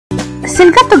Se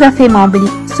il gatto graffia i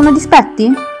mobili, sono dispetti?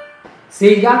 Se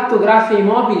il gatto graffia i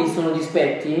mobili sono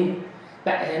dispetti?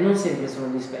 Beh, non sempre sono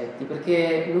dispetti,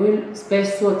 perché noi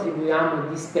spesso attribuiamo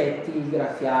dispetti il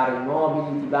graffiare i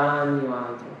mobili, i divani o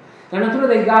altro. La natura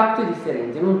del gatto è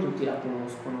differente, non tutti la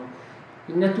conoscono.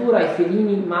 In natura i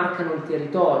felini marcano il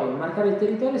territorio, marcare il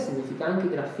territorio significa anche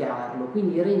graffiarlo,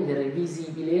 quindi rendere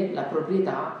visibile la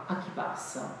proprietà a chi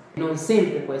passa. Non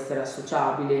sempre può essere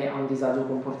associabile a un disagio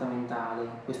comportamentale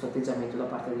questo atteggiamento da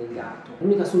parte del gatto.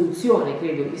 L'unica soluzione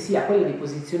credo che sia quella di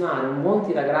posizionare un buon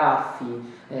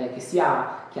tiragraffi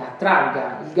che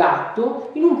attragga il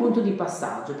gatto in un punto di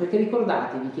passaggio, perché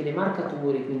ricordatevi che le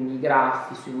marcature, quindi i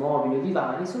graffi sui mobili o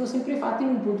divani, sono sempre fatti in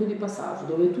un punto di passaggio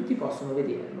dove tutti possono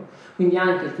vederlo. Quindi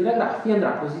anche il tiragraffi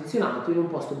andrà posizionato in un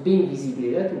posto ben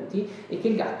visibile da tutti e che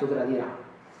il gatto gradirà.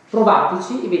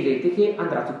 Provateci e vedrete che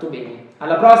andrà tutto bene.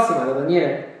 Alla prossima da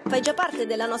Daniele! Fai già parte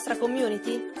della nostra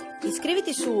community?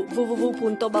 Iscriviti su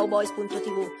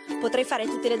www.bauboys.tv. Potrai fare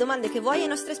tutte le domande che vuoi ai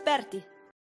nostri esperti.